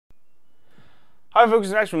Hi folks,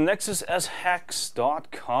 it's Max from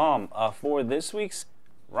NexusSHacks.com. For this week's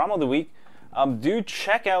ROM of the week, do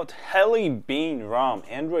check out Helly Bean ROM,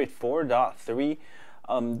 Android 4.3.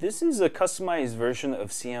 This is a customized version of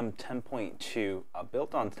CM 10.2,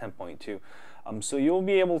 built on 10.2. So you'll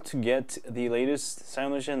be able to get the latest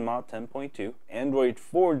CyanogenMod Mod 10.2, Android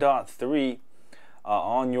 4.3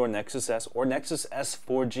 on your Nexus S or Nexus S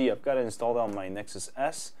 4G. I've got it installed on my Nexus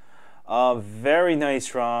S. Very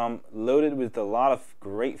nice ROM, loaded with a lot of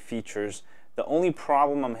great features. The only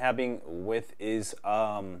problem I'm having with is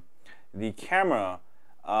the camera.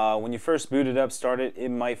 When you first boot it up, it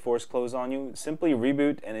might force close on you. Simply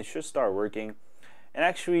reboot and it should start working. And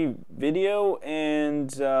actually, video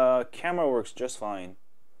and camera works just fine.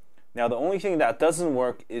 Now, the only thing that doesn't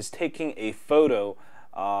work is taking a photo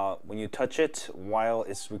when you touch it while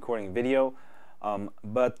it's recording video.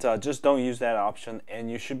 But just don't use that option and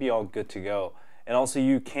you should be all good to go. And also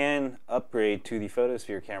you can upgrade to the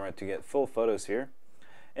photosphere camera to get full photosphere.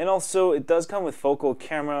 And also it does come with focal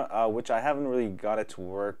camera, which I haven't really got it to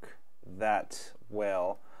work that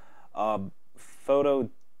well. Photo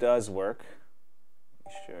does work.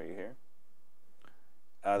 Let me show you here.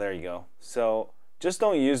 There you go. So just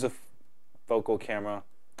don't use the focal camera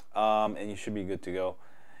and you should be good to go.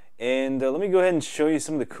 And let me go ahead and show you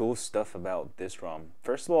some of the cool stuff about this ROM.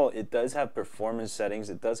 First of all, it does have performance settings.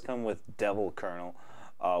 It does come with Devil kernel,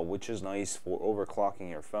 which is nice for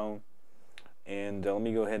overclocking your phone. And let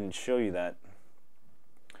me go ahead and show you that.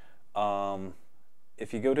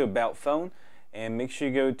 If you go to About Phone, and make sure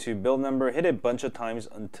you go to build number, hit it a bunch of times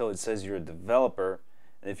until it says you're a developer.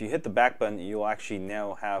 And if you hit the back button, you'll actually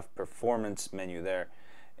now have performance menu there.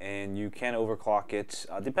 And you can overclock it.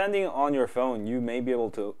 Depending on your phone, you may be able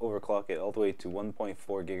to overclock it all the way to 1.4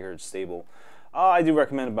 gigahertz stable. I do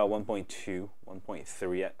recommend about 1.2,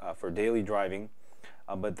 1.3 for daily driving,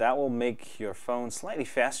 but that will make your phone slightly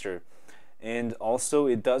faster. And also,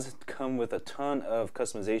 it does come with a ton of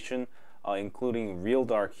customization, including real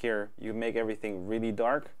dark here. You can make everything really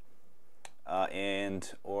dark,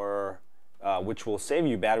 which will save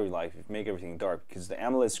you battery life if you make everything dark, because the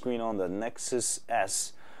AMOLED screen on the Nexus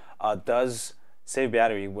S does save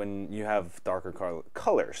battery when you have darker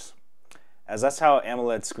colors, as that's how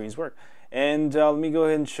AMOLED screens work. And let me go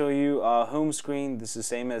ahead and show you home screen. This is the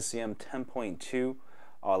same as CM 10.2.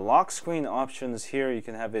 Lock screen options here, you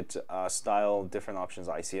can have it style different options: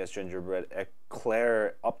 ICS, Gingerbread,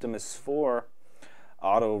 Eclair, Optimus 4,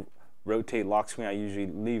 auto rotate lock screen. I usually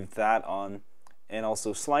leave that on. And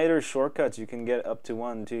also slider shortcuts, you can get up to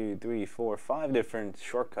 1, 2, 3, 4, 5 different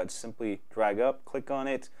shortcuts. Simply drag up, click on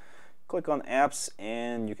it, click on apps,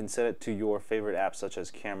 and you can set it to your favorite apps such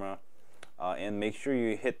as camera. And make sure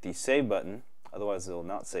you hit the save button, otherwise it will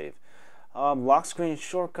not save. Lock screen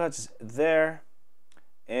shortcuts there.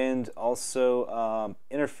 And also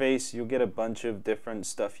interface, you'll get a bunch of different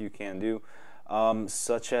stuff you can do.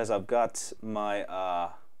 Such as I've got my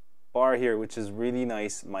bar here, which is really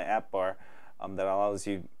nice, my app bar. That allows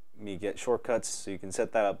me get shortcuts, so you can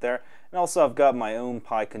set that up there. And also I've got my own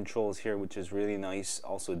Pi controls here, which is really nice.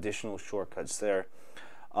 Also additional shortcuts there.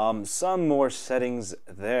 Some more settings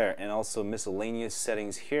there, and also miscellaneous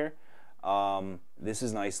settings here. This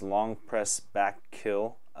is nice. Long press back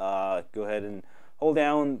kill. Go ahead and hold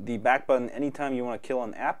down the back button anytime you want to kill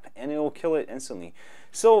an app, and it will kill it instantly.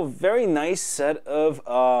 So very nice set of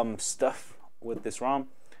stuff with this ROM.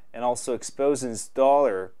 And also expose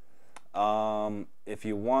installer. If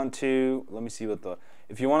you want to, let me see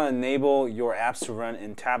if you want to enable your apps to run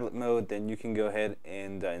in tablet mode, then you can go ahead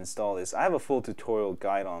and install this. I have a full tutorial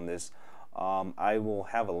guide on this. I will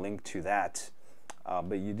have a link to that,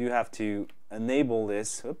 but you do have to enable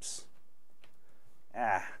this. Oops.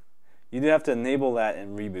 You do have to enable that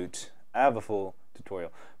and reboot. I have a full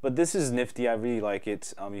tutorial, but this is nifty. I really like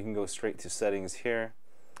it. You can go straight to settings here,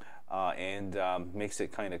 and makes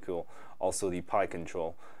it kind of cool. Also the Pi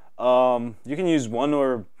control. You can use one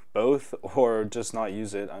or both, or just not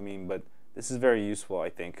use it. But this is very useful, I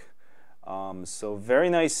think. So very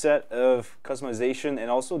nice set of customization,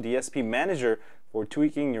 and also DSP manager for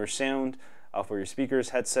tweaking your sound, for your speakers,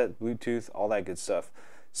 headset, Bluetooth, all that good stuff.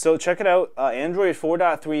 So check it out. Android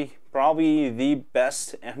 4.3, probably the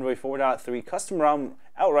best Android 4.3 custom ROM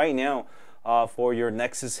out right now for your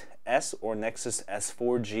Nexus S or Nexus S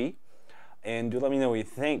 4G. And do let me know what you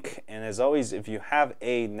think. And as always, if you have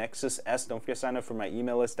a Nexus S, don't forget to sign up for my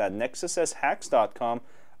email list at nexussHacks.com.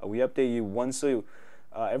 We update you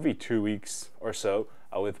every 2 weeks or so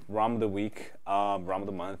with ROM of the week, ROM of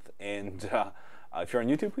the month. And if you're on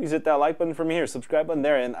YouTube, please hit that like button from here, subscribe button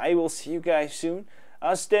there, and I will see you guys soon.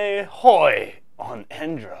 Stay hoy on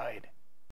Android.